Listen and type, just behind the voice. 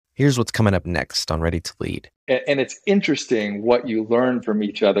Here's what's coming up next on Ready to Lead. And it's interesting what you learn from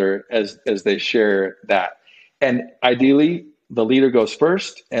each other as they share that. And ideally, the leader goes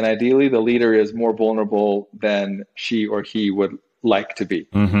first, and ideally, the leader is more vulnerable than she or he would like to be.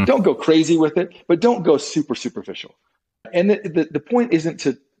 Mm-hmm. Don't go crazy with it, but don't go super superficial. And the point isn't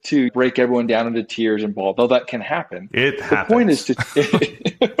to break everyone down into tears and ball, though that can happen. It happens. The point is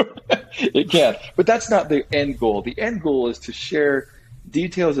it can, but that's not the end goal. The end goal is to share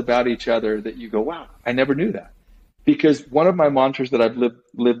details about each other that you go, wow, I never knew that. Because one of my mantras that I've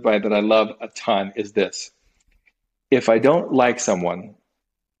lived by that I love a ton is this: if I don't like someone,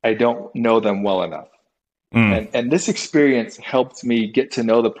 I don't know them well enough. And this experience helped me get to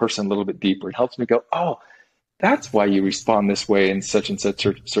know the person a little bit deeper. It helps me go, oh, that's why you respond this way in such and such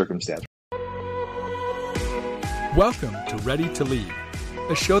circumstance. Welcome to Ready to Lead,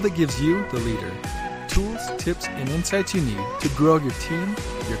 a show that gives you, the leader, tools, tips, and insights you need to grow your team,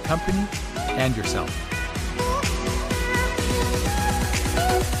 your company, and yourself.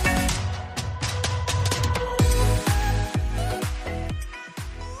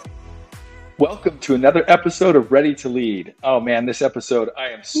 Welcome to another episode of Ready to Lead. Oh man, this episode I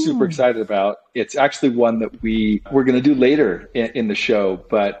am super excited about. It's actually one that we're going to do later in the show,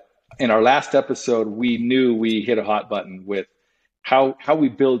 but in our last episode, we knew we hit a hot button with how we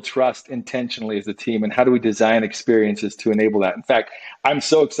build trust intentionally as a team and how do we design experiences to enable that. In fact, I'm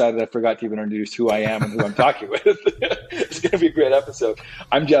so excited I forgot to even introduce who I am and who I'm talking with. It's going to be a great episode.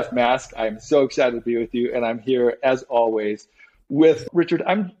 I'm Jeff Mask. I'm so excited to be with you, and I'm here as always with Richard.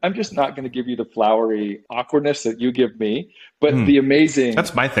 I'm just not going to give you the flowery awkwardness that you give me, but the amazing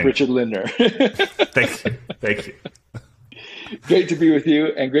That's my thing. Richard Lindner. Thank you. Great to be with you,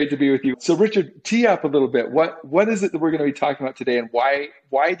 and great to be with you. So Richard, tee up a little bit. What is it that we're going to be talking about today, and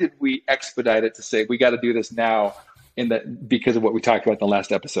why did we expedite it to say we got to do this now because of what we talked about in the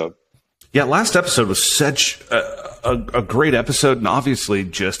last episode? Yeah, last episode was such a great episode, and obviously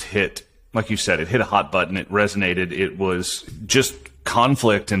just hit, like you said, it hit a hot button. It resonated. It was just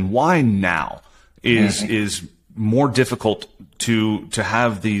conflict, and why now is more difficult to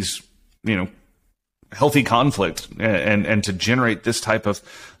have these, healthy conflict and to generate this type of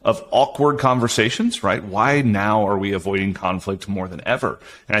awkward conversations, right? Why now are we avoiding conflict more than ever?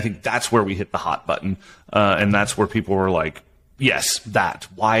 And I think that's where we hit the hot button, and that's where people were like, yes, that.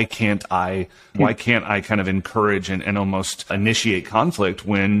 Why can't I kind of encourage and almost initiate conflict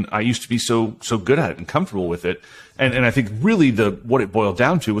when I used to be so good at it and comfortable with it? And I think really what it boiled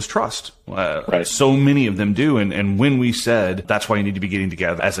down to was trust. Right. So many of them do. And when we said that's why you need to be getting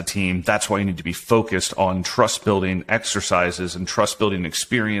together as a team, that's why you need to be focused on trust building exercises and trust building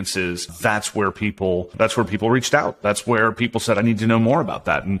experiences, that's where people reached out. That's where people said, I need to know more about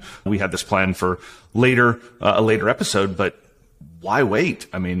that. And we had this plan for a later episode, but why wait?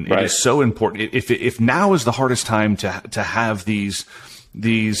 I mean, right. It is so important. If now is the hardest time to have these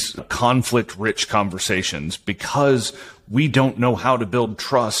conflict-rich conversations because we don't know how to build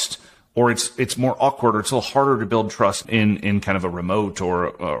trust, or it's more awkward, or it's a little harder to build trust in kind of a remote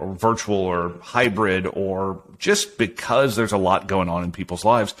or virtual or hybrid, or just because there's a lot going on in people's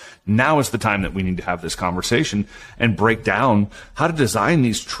lives. Now is the time that we need to have this conversation and break down how to design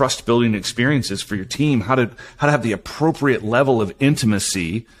these trust-building experiences for your team, how to have the appropriate level of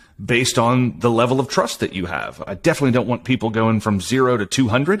intimacy based on the level of trust that you have. I definitely don't want people going from 0 to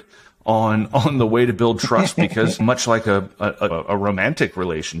 200 on the way to build trust, because much like a romantic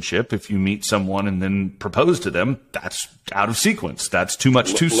relationship, if you meet someone and then propose to them, that's out of sequence. That's too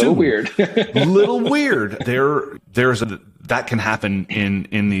much too soon. Little weird. That can happen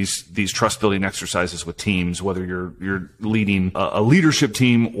in these trust building exercises with teams, whether you're leading a leadership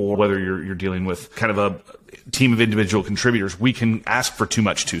team or whether you're dealing with kind of a team of individual contributors. We can ask for too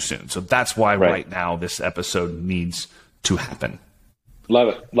much too soon. So that's why right now this episode needs to happen. Love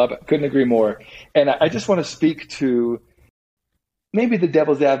it. Couldn't agree more. And I just want to speak to maybe the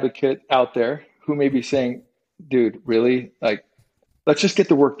devil's advocate out there who may be saying, dude, really? Like, let's just get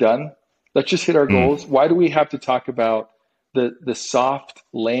the work done. Let's just hit our goals. Why do we have to talk about the soft,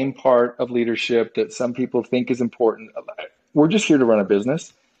 lame part of leadership that some people think is important? We're just here to run a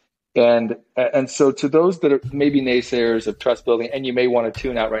business. And so to those that are maybe naysayers of trust building, and you may want to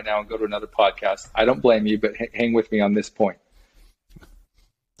tune out right now and go to another podcast, I don't blame you, but hang with me on this point.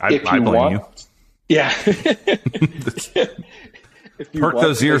 I blame you. Yeah. Perk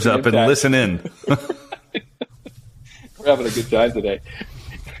those ears up and listen in. We're having a good time today.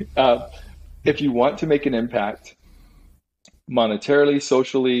 If you want to make an impact monetarily,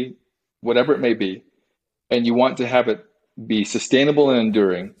 socially, whatever it may be, and you want to have it be sustainable and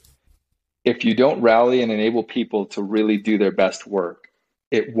enduring, if you don't rally and enable people to really do their best work,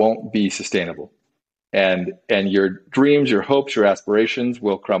 it won't be sustainable. And your dreams, your hopes, your aspirations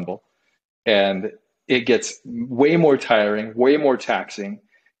will crumble. And it gets way more tiring, way more taxing,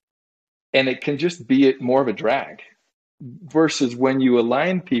 and it can just be more of a drag. Versus when you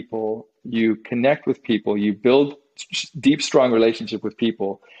align people, you connect with people, you build deep, strong relationship with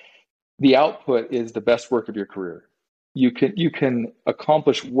people, the output is the best work of your career. You can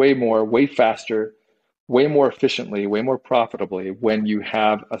accomplish way more, way faster, way more efficiently, way more profitably when you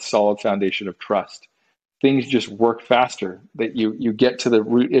have a solid foundation of trust. Things just work faster, that you get to the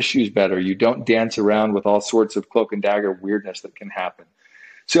root issues better. You don't dance around with all sorts of cloak and dagger weirdness that can happen.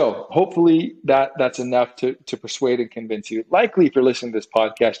 So hopefully that's enough to persuade and convince you. Likely, if you're listening to this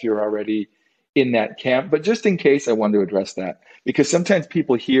podcast, you're already in that camp. But just in case, I wanted to address that, because sometimes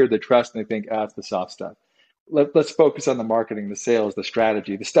people hear the trust and they think, it's the soft stuff. Let's focus on the marketing, the sales, the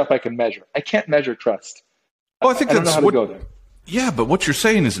strategy, the stuff I can measure. I can't measure trust. Well, I think I don't know how to go there. Yeah, but what you're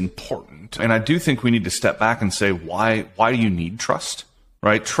saying is important. And I do think we need to step back and say, why do you need trust?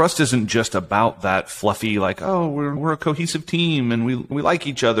 Right? Trust isn't just about that fluffy, like, oh, we're a cohesive team and we like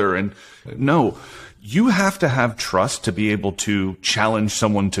each other. And no, you have to have trust to be able to challenge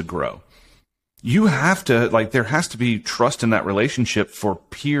someone to grow. You have to, there has to be trust in that relationship for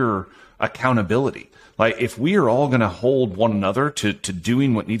peer accountability. Like, if we are all going to hold one another to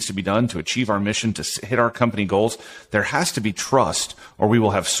doing what needs to be done to achieve our mission, to hit our company goals, there has to be trust, or we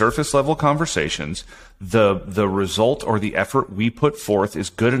will have surface level conversations. The result or the effort we put forth is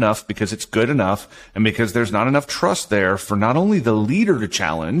good enough because it's good enough, and because there's not enough trust there for not only the leader to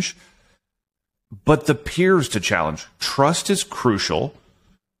challenge, but the peers to challenge. Trust is crucial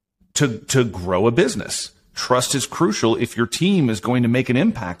to grow a business. Trust is crucial if your team is going to make an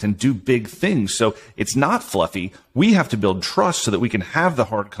impact and do big things. So it's not fluffy. We have to build trust so that we can have the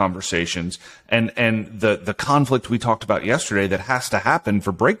hard conversations and the conflict we talked about yesterday that has to happen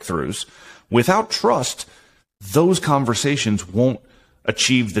for breakthroughs. Without trust, those conversations won't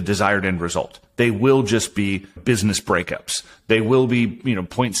achieve the desired end result. They will just be business breakups. They will be,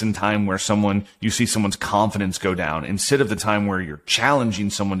 points in time where you see someone's confidence go down instead of the time where you're challenging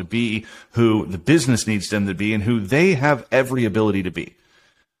someone to be who the business needs them to be and who they have every ability to be.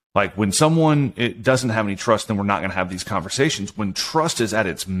 Like, when someone doesn't have any trust, then we're not going to have these conversations. When trust is at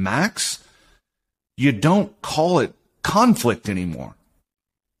its max, you don't call it conflict anymore.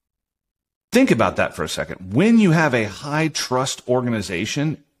 Think about that for a second. When you have a high trust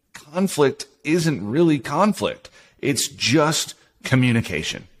organization, conflict isn't really conflict. It's just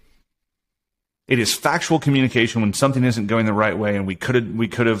communication. It is factual communication when something isn't going the right way and we could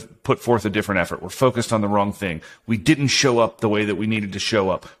have put forth a different effort. We're focused on the wrong thing. We didn't show up the way that we needed to show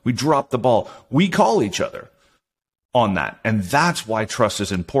up. We dropped the ball. We call each other on that. And that's why trust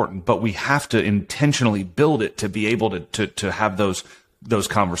is important. But we have to intentionally build it to be able to have those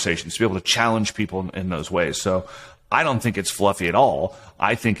conversations, to be able to challenge people in those ways. So I don't think it's fluffy at all.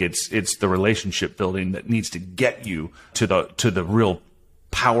 I think it's the relationship building that needs to get you to the real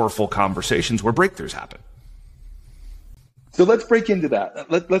powerful conversations where breakthroughs happen. So let's break into that.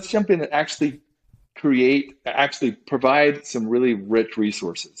 Let's jump in and actually provide some really rich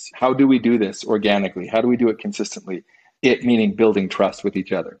resources. How do we do this organically? How do we do it consistently? It meaning building trust with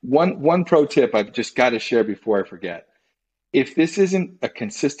each other. One pro tip I've just got to share before I forget. If this isn't a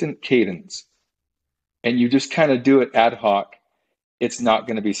consistent cadence and you just kind of do it ad hoc, it's not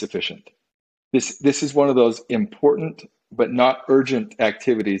going to be sufficient. This is one of those important but not urgent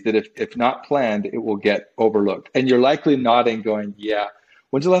activities that if not planned, it will get overlooked. And you're likely nodding going, yeah,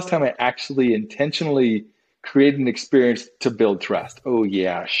 when's the last time I actually intentionally created an experience to build trust? Oh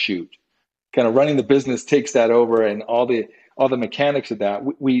yeah, shoot. Kind of running the business takes that over, and all the mechanics of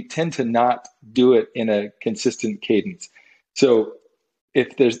that. We tend to not do it in a consistent cadence. So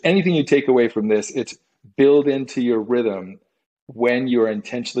if there's anything you take away from this, it's build into your rhythm when you're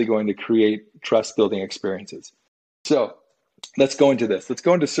intentionally going to create trust building experiences. So let's go into this. Let's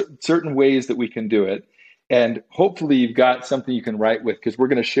go into certain ways that we can do it. And hopefully you've got something you can write with, because we're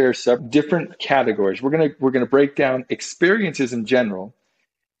going to share some different categories. We're going to break down experiences in general.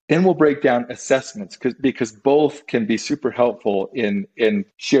 Then we'll break down assessments because both can be super helpful in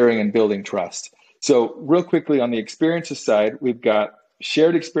sharing and building trust. So real quickly on the experiences side, we've got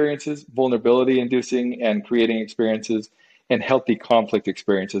shared experiences, vulnerability inducing and creating experiences, and healthy conflict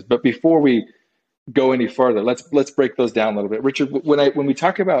experiences. But before we go any further, let's break those down a little bit. Richard, when we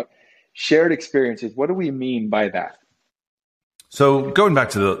talk about shared experiences, what do we mean by that? So going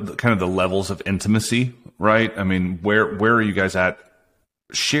back to the kind of the levels of intimacy, right? I mean, where are you guys at?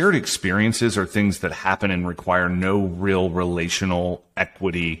 Shared experiences are things that happen and require no real relational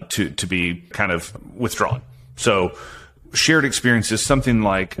equity to be kind of withdrawn. So shared experience is something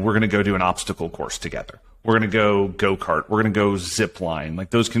like we're going to go do an obstacle course together. We're going to go kart. We're going to go zip line.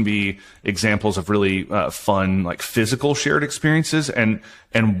 Like those can be examples of really fun, like physical shared experiences. And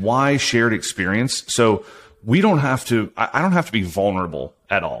why shared experience? So we don't have to, I don't have to be vulnerable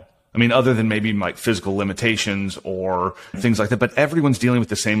at all. I mean, other than maybe like physical limitations or things like that, but everyone's dealing with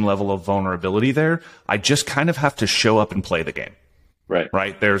the same level of vulnerability there. I just kind of have to show up and play the game.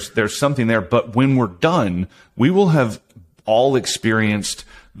 Right. There's something there. But when we're done, we will have all experienced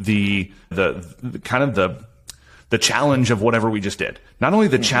the kind of the challenge of whatever we just did. Not only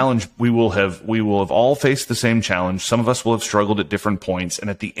the challenge, we will have all faced the same challenge. Some of us will have struggled at different points, and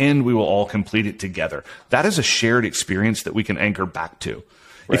at the end, we will all complete it together. That is a shared experience that we can anchor back to.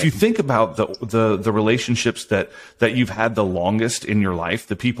 Right. If you think about the relationships that you've had the longest in your life,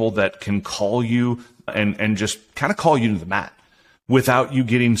 the people that can call you and just kind of call you to the mat without you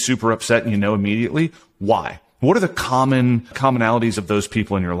getting super upset and immediately, why? What are the commonalities of those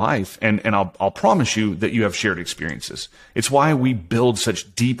people in your life? And I'll promise you that you have shared experiences. It's why we build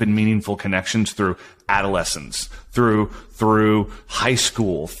such deep and meaningful connections through adolescence, through high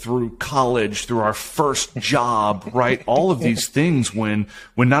school, through college, through our first job, right? All of these things when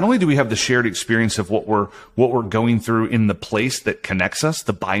not only do we have the shared experience of what we're going through in the place that connects us,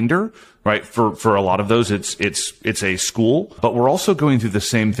 the binder, right? For a lot of those, it's a school, but we're also going through the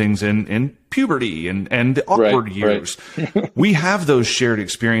same things in puberty and the awkward years. Right. We have those shared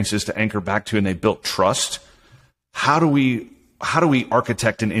experiences to anchor back to, and they built trust. How do we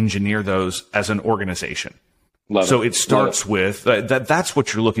architect and engineer those as an organization? It starts with that's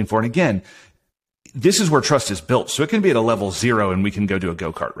what you're looking for. And again, this is where trust is built. So it can be at a level 0 and we can go do a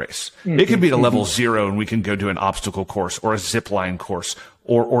go-kart race. It can be at a level 0 and we can go do an obstacle course or a zip line course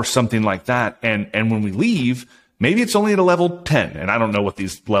or something like that. And when we leave, maybe it's only at a level 10. And I don't know what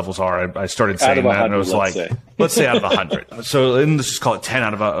these levels are. I started saying that and I was like, let's say out of 100. So let's just call it 10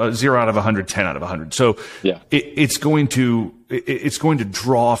 out of 0 out of 100, 10 out of 100. So it's going to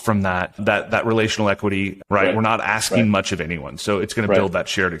draw from that relational equity, right? We're not asking much of anyone. So it's going to build that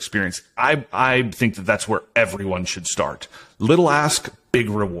shared experience. I think that that's where everyone should start. Little ask, big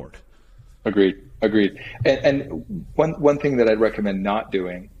reward. Agreed. And one thing that I'd recommend not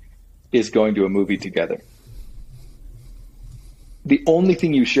doing is going to a movie together. The only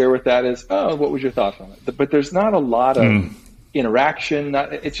thing you share with that is, oh, what was your thoughts on it? But there's not a lot of interaction.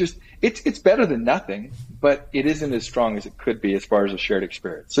 It's better than nothing, but it isn't as strong as it could be as far as a shared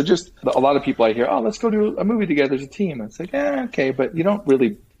experience. So just a lot of people I hear, oh, let's go do a movie together as a team. And it's like, okay, but you don't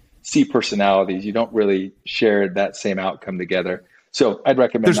really see personalities. You don't really share that same outcome together. So I'd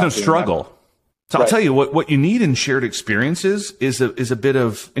recommend there's no struggle. So I'll tell you what you need in shared experiences is a bit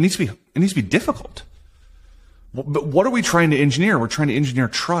of, it needs to be difficult. But what are we trying to engineer? We're trying to engineer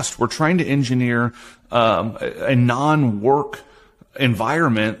trust. We're trying to engineer a non-work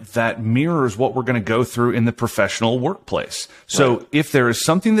environment that mirrors what we're going to go through in the professional workplace. So if there is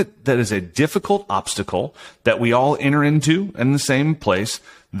something that is a difficult obstacle that we all enter into in the same place,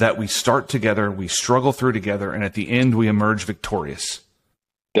 that we start together, we struggle through together, and at the end we emerge victorious.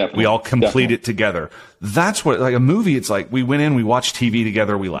 Definitely. We all complete it together. That's what, like a movie, it's like we went in, we watched TV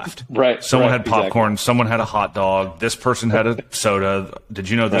together, we left. Right. Someone had popcorn, someone had a hot dog, this person had a soda. Did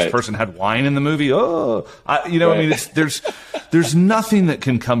you know this person had wine in the movie? Oh, I mean, there's nothing that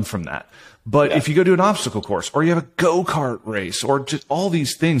can come from that. But if you go to an obstacle course or you have a go-kart race or just all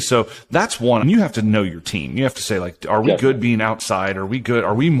these things. So that's one. You have to know your team. You have to say, like, are we good being outside? Are we good?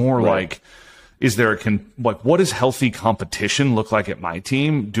 Are we more like, is there what does healthy competition look like at my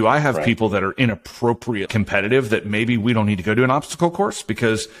team? Do I have people that are inappropriate competitive that maybe we don't need to go to an obstacle course?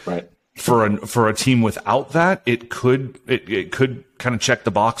 Because for a team without that, it could kind of check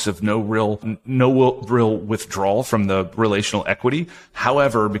the box of no real withdrawal from the relational equity.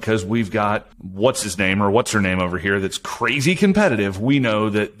 However, because we've got what's his name or what's her name over here that's crazy competitive, we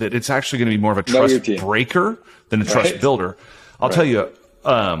know that it's actually going to be more of a trust breaker than a trust builder. I'll tell you,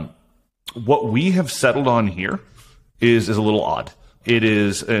 what we have settled on here is a little odd. It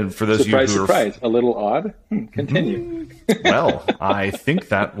is, and for those of you who surprise, a little odd. Continue. Well, I think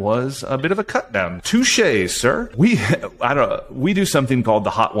that was a bit of a cut down. Touché, sir. We do something called the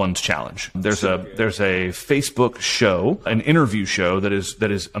Hot Ones Challenge. There's a Facebook show, an interview show that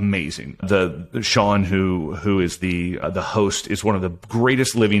is amazing. The Sean, who is the host, is one of the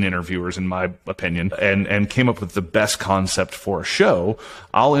greatest living interviewers in my opinion, and came up with the best concept for a show.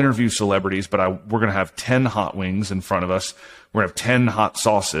 I'll interview celebrities, but we're going to have 10 hot wings in front of us. We're going to have 10 hot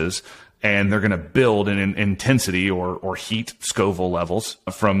sauces, and they're going to build in intensity or heat, Scoville levels,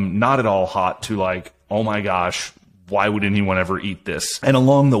 from not at all hot to like, oh my gosh, why would anyone ever eat this? And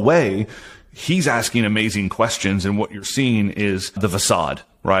along the way, he's asking amazing questions, and what you're seeing is the facade,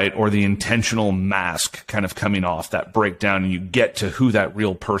 right? Or the intentional mask kind of coming off, that breakdown, and you get to who that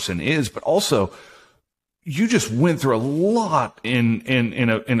real person is. But also, you just went through a lot in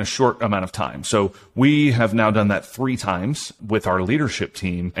a short amount of time. So we have now done that 3 times with our leadership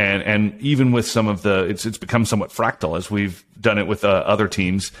team, and even with some of it's become somewhat fractal as we've done it with other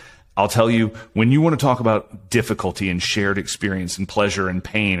teams. I'll tell you, when you want to talk about difficulty and shared experience and pleasure and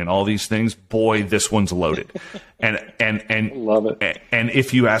pain and all these things, boy, this one's loaded. And love it. And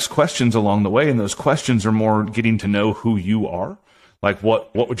if you ask questions along the way, and those questions are more getting to know who you are, like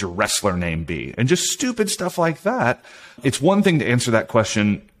what would your wrestler name be? And just stupid stuff like that. It's one thing to answer that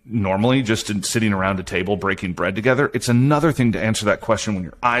question normally, just in sitting around a table breaking bread together. It's another thing to answer that question when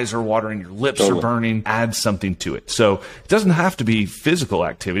your eyes are watering, your lips are burning. Add something to it. So it doesn't have to be physical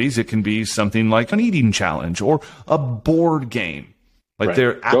activities. It can be something like an eating challenge or a board game. Like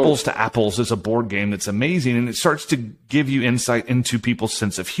Apples to Apples is a board game that's amazing, and it starts to give you insight into people's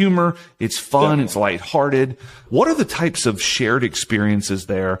sense of humor. It's fun. It's lighthearted. What are the types of shared experiences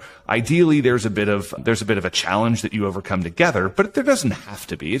there? Ideally, there's a bit of a challenge that you overcome together, but there doesn't have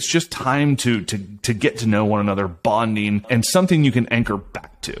to be. It's just time to get to know one another, bonding, and something you can anchor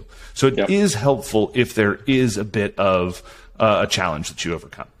back to. So it is helpful if there is a bit of a challenge that you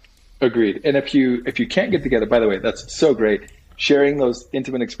overcome. Agreed. And if you can't get together, by the way, that's so great. Sharing those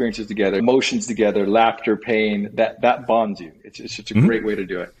intimate experiences together, emotions together, laughter, pain, that bonds you. It's just a great way to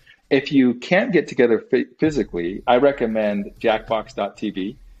do it. If you can't get together physically, I recommend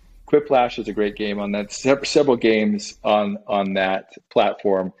Jackbox.tv. Quiplash is a great game on that. Several games on that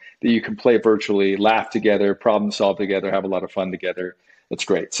platform that you can play virtually, laugh together, problem solve together, have a lot of fun together. That's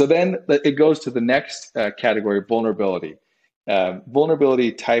great. So then it goes to the next category, vulnerability.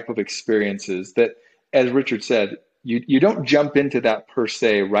 Vulnerability type of experiences that, as Richard said, you don't jump into that per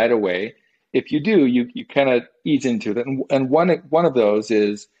se right away. If you do, you kind of ease into it. And one of those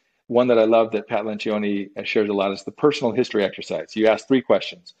is one that I love that Pat Lencioni shares a lot, is the personal history exercise. You ask 3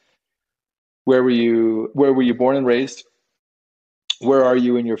 questions. Where were you born and raised? Where are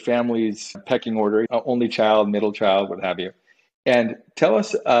you in your family's pecking order? Only child, middle child, what have you? And tell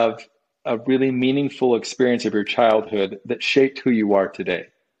us of a really meaningful experience of your childhood that shaped who you are today.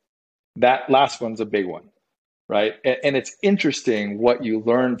 That last one's a big one. Right. And it's interesting what you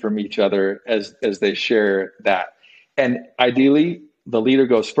learn from each other as they share that. And ideally, the leader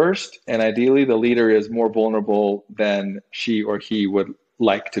goes first, and ideally, the leader is more vulnerable than she or he would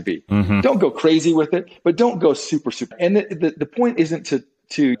like to be. Mm-hmm. Don't go crazy with it, but don't go super. And the point isn't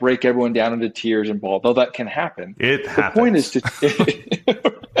to break everyone down into tears and bawl, though that can happen. It happens. The point is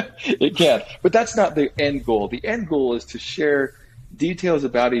it can. But that's not the end goal. The end goal is to share details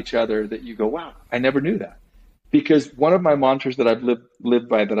about each other that you go, wow, I never knew that. Because one of my mantras that I've lived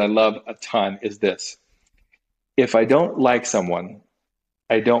by that I love a ton is this: if I don't like someone,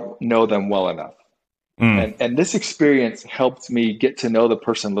 I don't know them well enough. And this experience helped me get to know the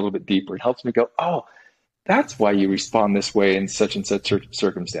person a little bit deeper. It helps me go, oh, that's why you respond this way in such and such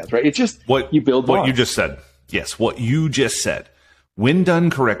circumstance, right? It's just you build bonds. What you just said. Yes, what you just said. When done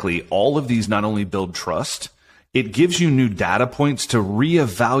correctly, all of these not only build trust, it gives you new data points to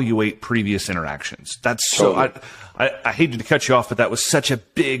reevaluate previous interactions. That's totally. I hated to cut you off, but that was such a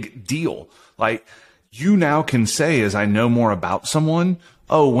big deal. Like, you now can say, as I know more about someone,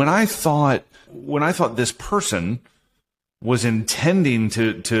 oh, when I thought this person was intending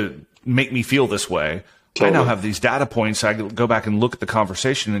to make me feel this way, totally. I now have these data points. I go back and look at the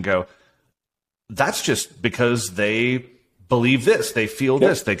conversation and go, that's just because they believe this, they feel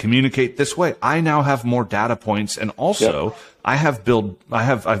this, they communicate this way. I now have more data points, and also I've built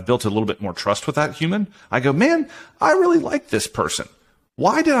a little bit more trust with that human. I go, man, I really like this person.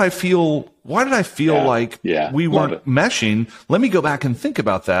 Why did I feel like we weren't meshing? Let me go back and think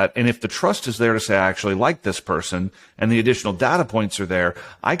about that. And if the trust is there to say I actually like this person, and the additional data points are there,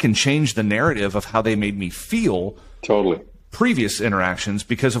 I can change the narrative of how they made me feel. Totally. Previous interactions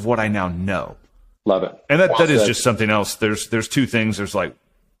because of what I now know. Love it. And that is just something else. There's 2 things. There's like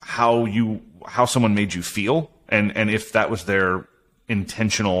how someone made you feel, and if that was their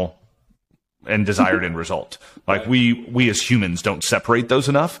intentional and desired end result. Like we as humans don't separate those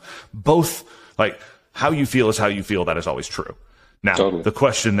enough. Both, like, how you feel is how you feel. That is always true. Now, the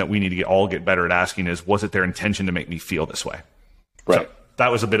question that we need to all get better at asking is, was it their intention to make me feel this way? Right. So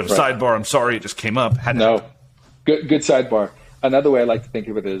that was a bit of a sidebar. I'm sorry. It just came up. Good sidebar. Another way I like to think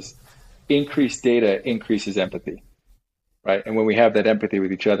of it is, increased data increases empathy, right? And when we have that empathy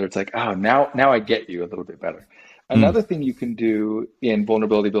with each other, it's like, oh, now I get you a little bit better. Another thing you can do in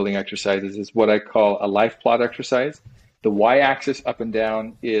vulnerability building exercises is what I call a life plot exercise. The y-axis up and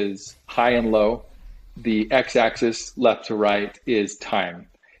down is high and low. The x-axis left to right is time.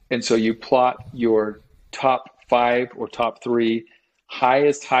 And so you plot your top 5 or top 3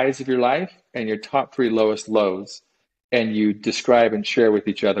 highest highs of your life and your top 3 lowest lows. And you describe and share with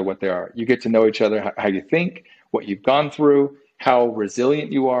each other what they are. You get to know each other, how you think, what you've gone through, how resilient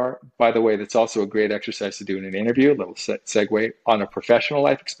you are. By the way, that's also a great exercise to do in an interview, a little segue on a professional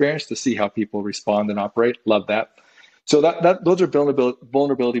life experience to see how people respond and operate. Love that. So those are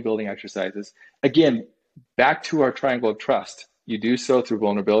vulnerability building exercises. Again, back to our triangle of trust. You do so through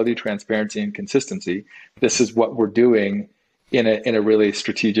vulnerability, transparency, and consistency. This is what we're doing in a really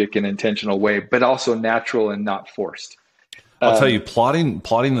strategic and intentional way, but also natural and not forced. I'll tell you,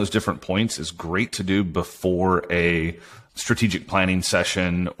 plotting those different points is great to do before a strategic planning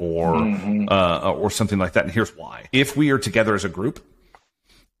session or something like that. And here's why. If we are together as a group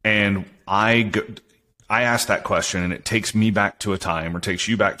and I ask that question and it takes me back to a time or takes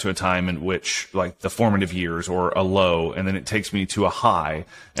you back to a time in which, like, the formative years or a low, and then it takes me to a high,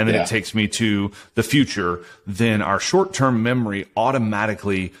 and then it takes me to the future, then our short-term memory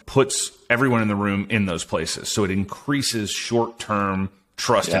automatically puts everyone in the room in those places. So it increases short-term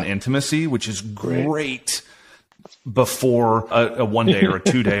trust and intimacy, which is great before a 1 day or a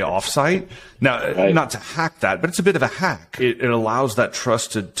 2 day offsite. Now, not to hack that, but it's a bit of a hack. It allows that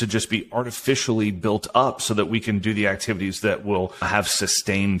trust to just be artificially built up so that we can do the activities that will have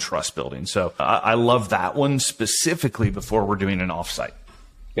sustained trust building. So I love that one specifically before we're doing an offsite.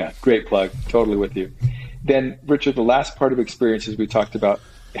 Yeah, great plug. Totally with you. Then, Richard, the last part of experiences we talked about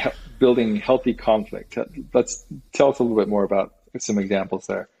building healthy conflict. Let's tell us a little bit more about some examples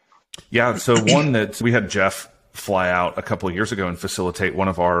there. Yeah, so one that we had Jeff fly out a couple of years ago and facilitate one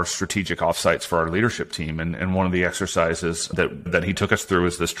of our strategic offsites for our leadership team. And one of the exercises that he took us through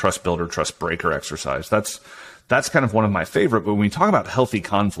is this trust builder, trust breaker exercise. That's kind of one of my favorite. But when we talk about healthy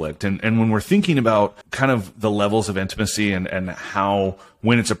conflict and when we're thinking about kind of the levels of intimacy and how,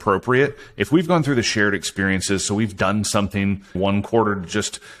 when it's appropriate, if we've gone through the shared experiences, so we've done something one quarter to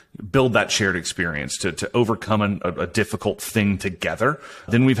just build that shared experience, to overcome a difficult thing together,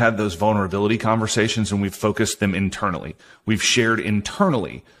 then we've had those vulnerability conversations and we've focused them internally. We've shared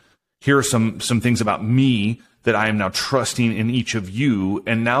internally. Here are some things about me that I am now trusting in each of you.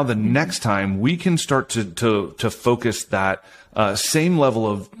 And now the next time we can start to focus that same level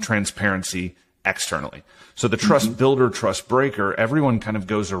of transparency externally. So the trust builder, trust breaker, everyone kind of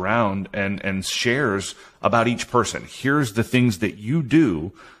goes around and shares about each person. Here's the things that you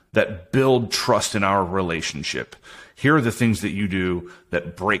do that build trust in our relationship. Here are the things that you do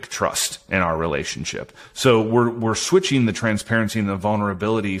that break trust in our relationship. So we're switching the transparency and the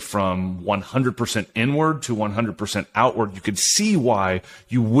vulnerability from 100% inward to 100% outward. You could see why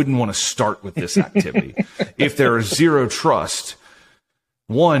you wouldn't want to start with this activity. If there is zero trust,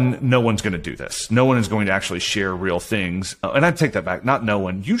 one, no one's going to do this. No one is going to actually share real things. And I take that back. Not no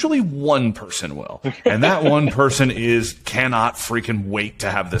one. Usually one person will. And that one person cannot freaking wait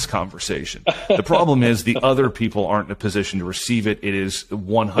to have this conversation. The problem is the other people aren't in a position to receive it. It is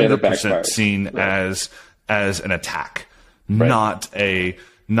 100% seen as an attack, not a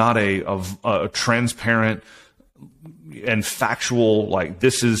transparent and factual, like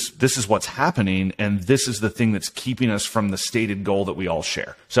this is what's happening and this is the thing that's keeping us from the stated goal that we all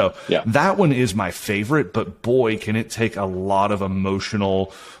share. So that one is my favorite, but boy, can it take a lot of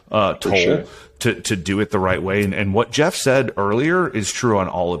emotional toll to do it the right way. And what Jeff said earlier is true on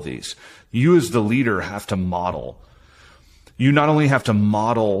all of these. You as the leader have to model. You not only have to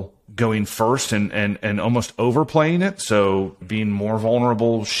model going first and almost overplaying it, so being more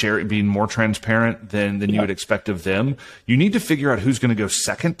vulnerable, being more transparent than you would expect of them. You need to figure out who's going to go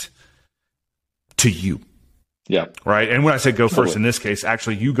second to you. Yeah. Right. And when I say go first in this case,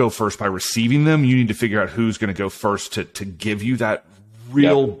 actually you go first by receiving them. You need to figure out who's going to go first to give you that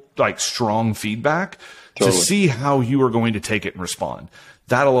real like strong feedback to see how you are going to take it and respond.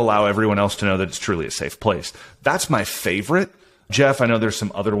 That'll allow everyone else to know that it's truly a safe place. That's my favorite. Jeff, I know there's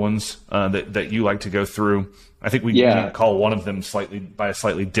some other ones that you like to go through. I think we call one of them by a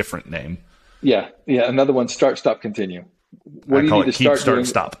slightly different name. Yeah. Another one, start, stop, continue. What do you need to start doing?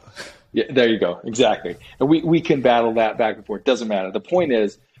 Stop. Yeah, there you go. Exactly. And we can battle that back and forth. Doesn't matter. The point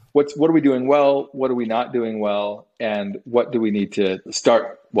is, what are we doing well? What are we not doing well? And what do we need to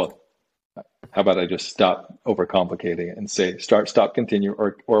start? Well, how about I just stop overcomplicating it and say start, stop, continue,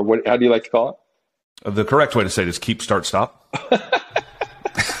 or what? How do you like to call it? The correct way to say it is keep, start, stop.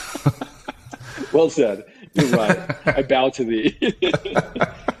 Well said. You're right. I bow to thee.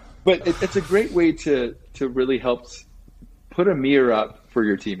 But it's a great way to really help put a mirror up for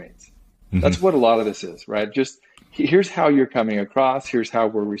your teammates. That's what a lot of this is, right? Just here's how you're coming across, here's how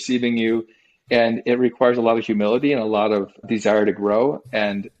we're receiving you. And it requires a lot of humility and a lot of desire to grow.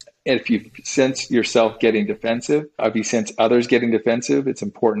 And if you sense yourself getting defensive, if you sense others getting defensive, it's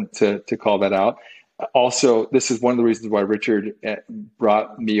important to call that out. Also, this is one of the reasons why Richard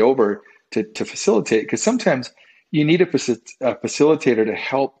brought me over to facilitate, because sometimes you need a facilitator to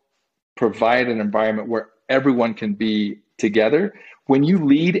help provide an environment where everyone can be together. When you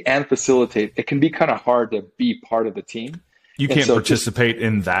lead and facilitate, it can be kind of hard to be part of the team. You can't participate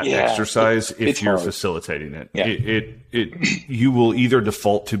in that exercise if you're facilitating it. Yeah. You will either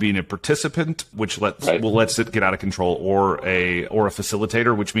default to being a participant, which lets it get out of control, or a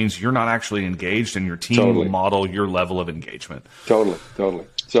facilitator, which means you're not actually engaged, and your team will model your level of engagement. Totally.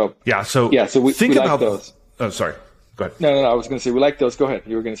 So we think about those. Oh, sorry. Go ahead. No. I was going to say we like those. Go ahead.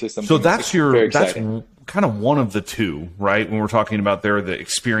 You were going to say something. So that's kind of one of the two, right? When we're talking about there are the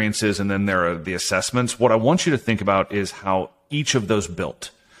experiences and then there are the assessments. What I want you to think about is how each of those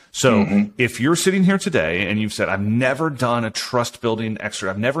built. So if you're sitting here today and you've said, I've never done a trust building exercise,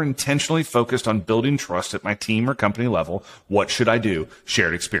 I've never intentionally focused on building trust at my team or company level, what should I do?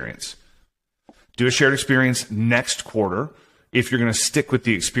 Shared experience. Do a shared experience next quarter. If you're going to stick with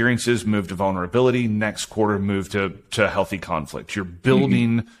the experiences, move to vulnerability. Next quarter, move to healthy conflict. You're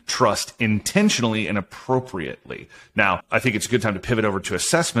building trust intentionally and appropriately. Now, I think it's a good time to pivot over to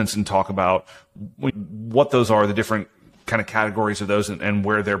assessments and talk about what those are, the different kind of categories of those, and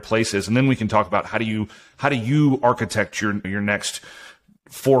where their place is. And then we can talk about how do you architect your next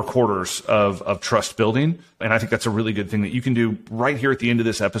 4 quarters of trust building. And I think that's a really good thing that you can do right here at the end of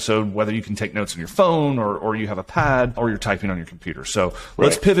this episode, whether you can take notes on your phone or you have a pad or you're typing on your computer. So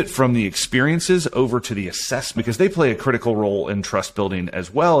let's pivot from the experiences over to the assessment, because they play a critical role in trust building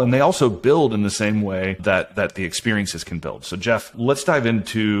as well. And they also build in the same way that the experiences can build. So Jeff, let's dive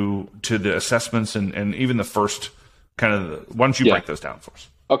into the assessments and even the first kind of, why don't you break those down for us?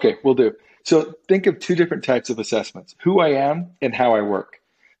 Okay, we'll do. So think of 2 different types of assessments: who I am and how I work.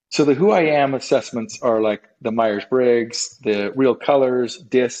 So the who I am assessments are like the Myers-Briggs, the Real Colors,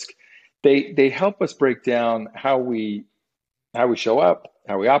 DISC. They help us break down how we show up,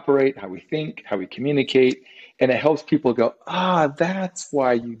 how we operate, how we think, how we communicate. And it helps people go, that's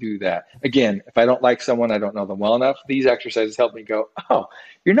why you do that. Again, if I don't like someone, I don't know them well enough, these exercises help me go,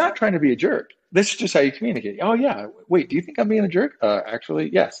 you're not trying to be a jerk. This is just how you communicate. Oh yeah, wait, do you think I'm being a jerk?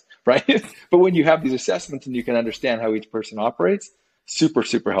 Actually, yes, right? But when you have these assessments and you can understand how each person operates, super,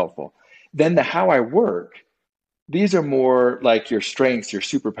 super helpful. Then the how I work, these are more like your strengths, your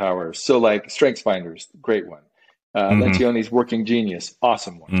superpowers. So like Strengths Finders, great one. Lencioni's Working Genius,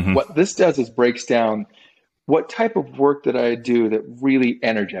 awesome one. What this does is breaks down what type of work that I do that really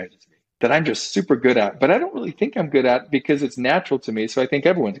energizes me, that I'm just super good at, but I don't really think I'm good at because it's natural to me. So I think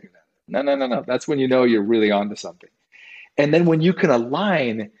everyone's good at it. No. That's when you know you're really onto something. And then when you can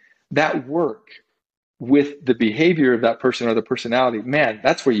align that work with the behavior of that person or the personality, man,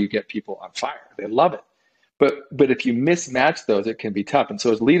 that's where you get people on fire. They love it. But if you mismatch those, it can be tough. And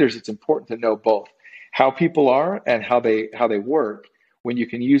so as leaders, it's important to know both how people are and how they work. When you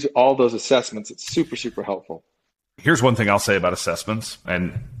can use all those assessments, it's super, super helpful. Here's one thing I'll say about assessments,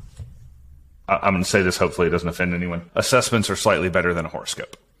 and I'm going to say this, hopefully it doesn't offend anyone. Assessments are slightly better than a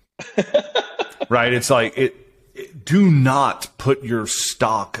horoscope. Right? It's like do not put your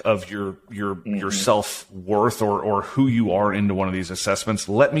stock of your self-worth or who you are into one of these assessments.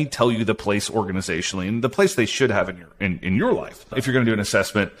 Let me tell you the place organizationally and the place they should have in your life. If you're going to do an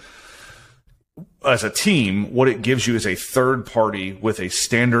assessment as a team, what it gives you is a third party with a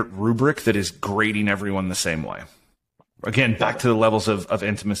standard rubric that is grading everyone the same way. Again, back to the levels of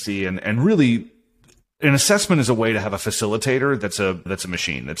intimacy and really an assessment is a way to have a facilitator that's a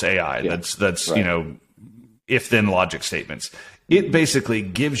machine, that's AI, that's right. If-then logic statements. It basically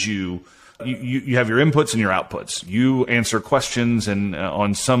gives you have your inputs and your outputs. You answer questions and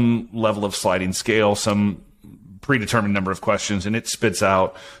on some level of sliding scale, some predetermined number of questions, and it spits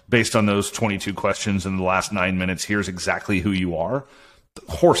out based on those 22 questions in the last 9 minutes, here's exactly who you are.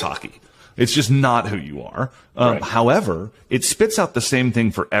 Horse hockey. It's just not who you are. Right. However, it spits out the same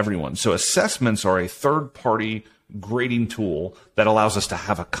thing for everyone. So assessments are a third-party grading tool that allows us to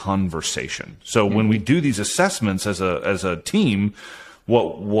have a conversation. So when we do these assessments as a team,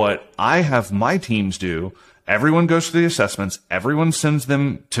 what I have my teams do, everyone goes through the assessments, everyone sends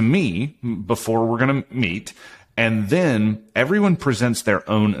them to me before we're going to meet, and then everyone presents their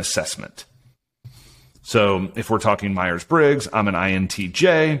own assessment. So if we're talking Myers-Briggs, I'm an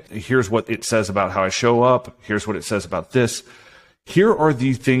INTJ. Here's what it says about how I show up. Here's what it says about this. Here are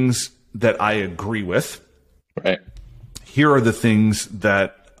the things that I agree with. Right. Here are the things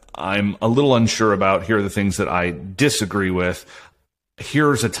that I'm a little unsure about. Here are the things that I disagree with.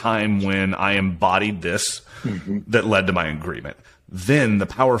 Here's a time when I embodied this that led to my agreement. Then the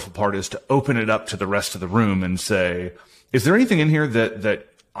powerful part is to open it up to the rest of the room and say, is there anything in here that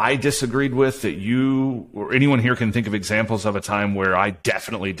I disagreed with, that you or anyone here can think of examples of a time where I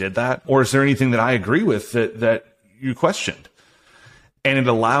definitely did that? Or is there anything that I agree with that you questioned? And it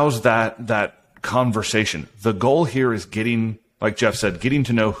allows that conversation. The goal here is getting, like Jeff said, getting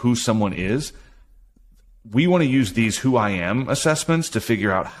to know who someone is. We want to use these who I am assessments to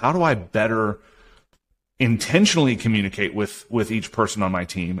figure out, how do I better intentionally communicate with each person on my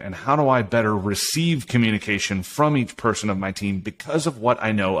team, and how do I better receive communication from each person of my team because of what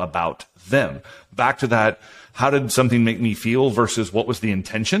I know about them. Back to that, how did something make me feel versus what was the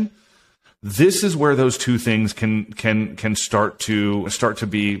intention? This is where those two things can start to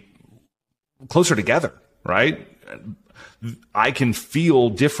be closer together, right? I can feel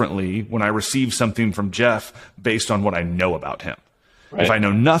differently when I receive something from Jeff based on what I know about him. Right. If I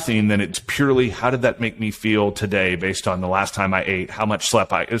know nothing, then it's purely, how did that make me feel today based on the last time I ate, how much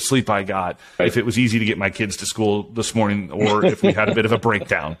sleep I got, right. If it was easy to get my kids to school this morning, or if we had a bit of a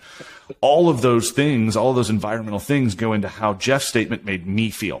breakdown. All of those things, all of those environmental things go into how Jeff's statement made me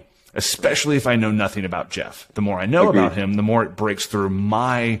feel, especially if I know nothing about Jeff. The more I know about him, the more it breaks through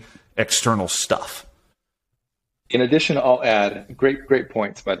my external stuff. In addition, I'll add, great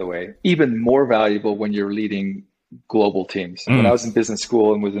points, by the way, even more valuable when you're leading global teams. When I was in business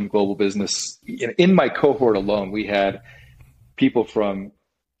school and was in global business, in my cohort alone, we had people from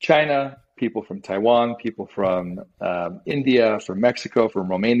China, people from Taiwan, people from India, from Mexico, from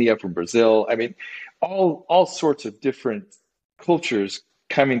Romania, from Brazil. I mean, all sorts of different cultures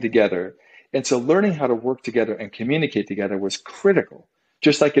coming together. And so learning how to work together and communicate together was critical,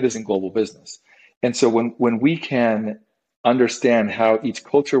 just like it is in global business. And so when we can understand how each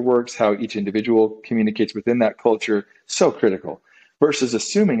culture works, how each individual communicates within that culture, so critical, versus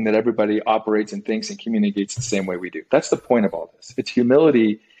assuming that everybody operates and thinks and communicates the same way we do. That's the point of all this. It's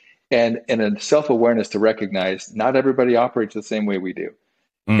humility and a self-awareness to recognize not everybody operates the same way we do.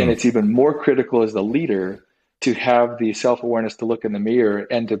 And it's even more critical as the leader to have the self-awareness to look in the mirror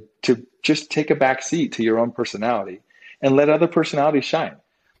and to just take a back seat to your own personality and let other personalities shine.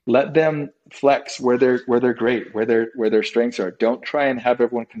 Let them flex where they're great, where their strengths are. Don't try and have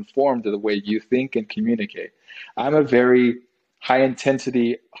everyone conform to the way you think and communicate. I'm a very high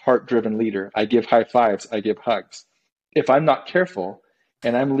intensity, heart-driven leader. I give high fives, I give hugs. If I'm not careful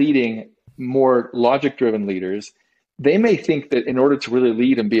and I'm leading more logic-driven leaders, they may think that in order to really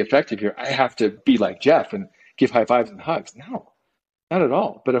lead and be effective here, I have to be like Jeff and give high fives and hugs. No, not at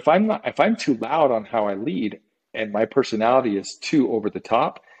all. But if I'm too loud on how I lead and my personality is too over the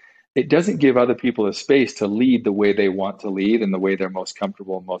top, it doesn't give other people a space to lead the way they want to lead and the way they're most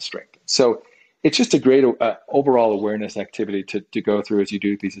comfortable and most strengthened. So it's just a great overall awareness activity to go through as you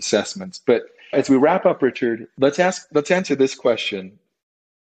do these assessments. But as we wrap up, Richard, let's answer this question.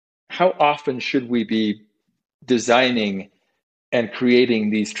 How often should we be designing and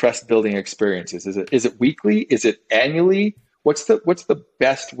creating these trust building experiences? Is it weekly? Is it annually? What's the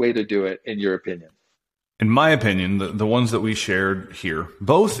best way to do it in your opinion? In my opinion, the ones that we shared here,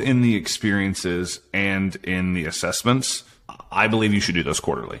 both in the experiences and in the assessments, I believe you should do those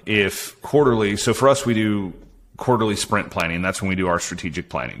quarterly. So for us, we do quarterly sprint planning. That's when we do our strategic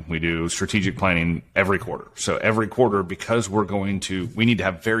planning. We do strategic planning every quarter. So every quarter, because we need to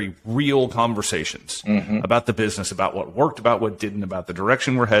have very real conversations about the business, about what worked, about what didn't, about the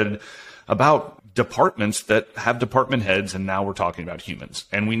direction we're headed, about departments that have department heads, and now we're talking about humans.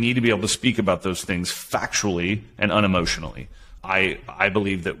 And we need to be able to speak about those things factually and unemotionally. I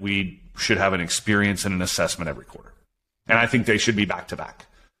believe that we should have an experience and an assessment every quarter. And I think they should be back to back.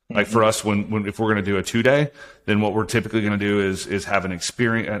 Like for us, when if we're going to do a 2-day, then what we're typically going to do is have an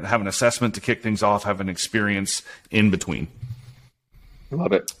experience, have an assessment to kick things off, have an experience in between.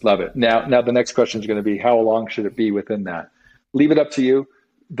 Love it. Now the next question is going to be, how long should it be within that? Leave it up to you.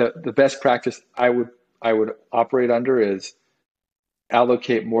 The best practice I would operate under is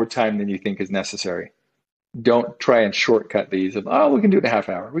allocate more time than you think is necessary. Don't try and shortcut these of, we can do it in a half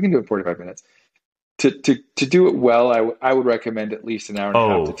hour. We can do it in 45 minutes. To do it well, I would recommend at least an hour and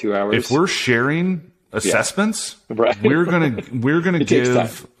a half to 2 hours. If we're sharing assessments, right. we're gonna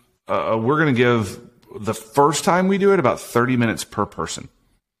give the first time we do it about 30 minutes per person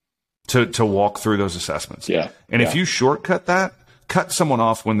to walk through those assessments. Yeah. And if you shortcut that, cut someone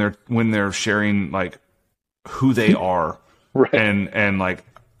off when they're sharing like who they are, right. and like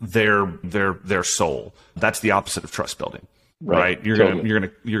their soul. That's the opposite of trust building. right? You're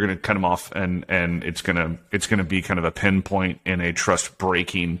Totally. you're gonna cut them off, and it's gonna be kind of a pinpoint in a trust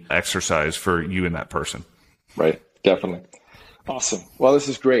breaking exercise for you and that person. Right. Definitely. Awesome. Well, this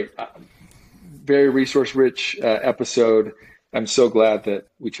is great. Very resource rich episode. I'm so glad that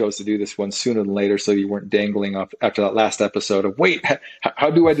we chose to do this one sooner than later, so you weren't dangling off after that last episode of, wait, how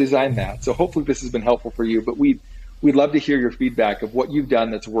do I design that? So hopefully this has been helpful for you, but we'd love to hear your feedback of what you've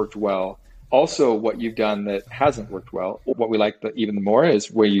done that's worked well. Also, what you've done that hasn't worked well. What we like even more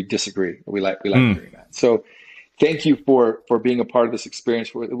is where you disagree. We like hearing that. So thank you for being a part of this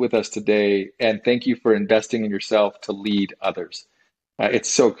experience with us today, and thank you for investing in yourself to lead others.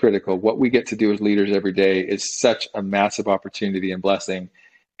 It's so critical. What we get to do as leaders every day is such a massive opportunity and blessing.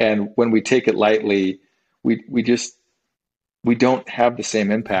 And when we take it lightly, we don't have the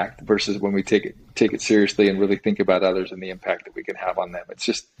same impact versus when we take it seriously and really think about others and the impact that we can have on them. It's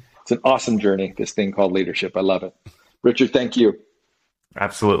an awesome journey, this thing called leadership. I love it. Richard, thank you.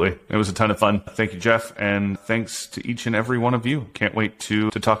 Absolutely. It was a ton of fun. Thank you, Jeff. And thanks to each and every one of you. Can't wait to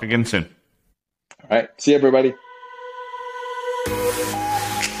talk again soon. All right. See you, everybody.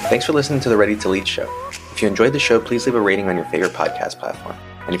 Thanks for listening to the Ready to Lead show. If you enjoyed the show, please leave a rating on your favorite podcast platform.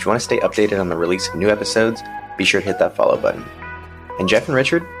 And if you want to stay updated on the release of new episodes, be sure to hit that follow button. And Jeff and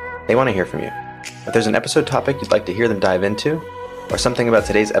Richard, they want to hear from you. If there's an episode topic you'd like to hear them dive into, or something about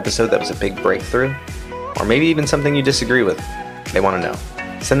today's episode that was a big breakthrough, or maybe even something you disagree with, they want to know.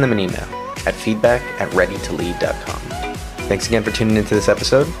 Send them an email at feedback@readytolead.com. Thanks again for tuning into this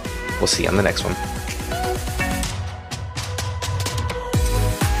episode. We'll see you on the next one.